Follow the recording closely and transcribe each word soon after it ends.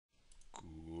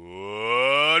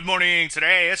Good morning.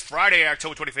 Today is Friday,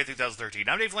 October 25th, 2013.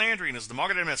 I'm Dave Landry, and this is the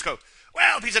Market Minutes.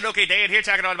 Well, piece of okay day in here,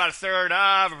 talking on about a third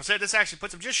of a percent. This actually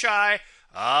puts them just shy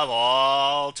of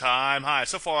all-time high.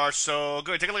 So far, so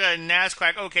good. Take a look at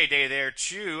NASDAQ. Okay day there,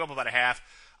 too. Up about a half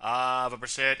of a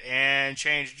percent and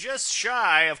change just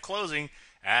shy of closing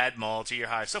at multi-year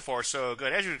highs. So far, so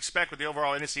good. As you'd expect with the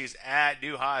overall indices at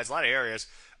new highs, a lot of areas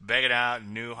begging out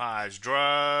new highs.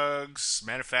 Drugs,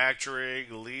 manufacturing,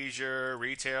 leisure,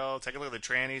 retail. Take a look at the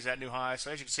trannies at new highs.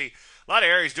 So as you can see, a lot of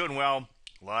areas doing well,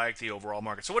 like the overall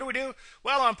market. So what do?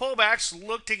 Well, on pullbacks,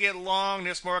 look to get long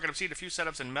this market. I've seen a few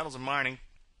setups in metals and mining,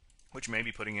 which may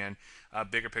be putting in a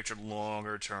bigger picture,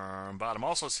 longer term bottom.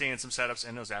 Also seeing some setups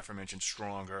in those aforementioned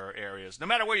stronger areas. No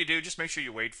matter what you do, just make sure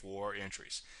you wait for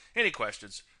entries. Any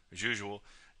questions? As usual,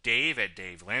 Dave at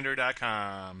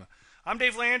DaveLandry.com. I'm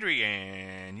Dave Landry,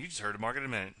 and you just heard a Market in a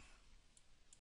Minute.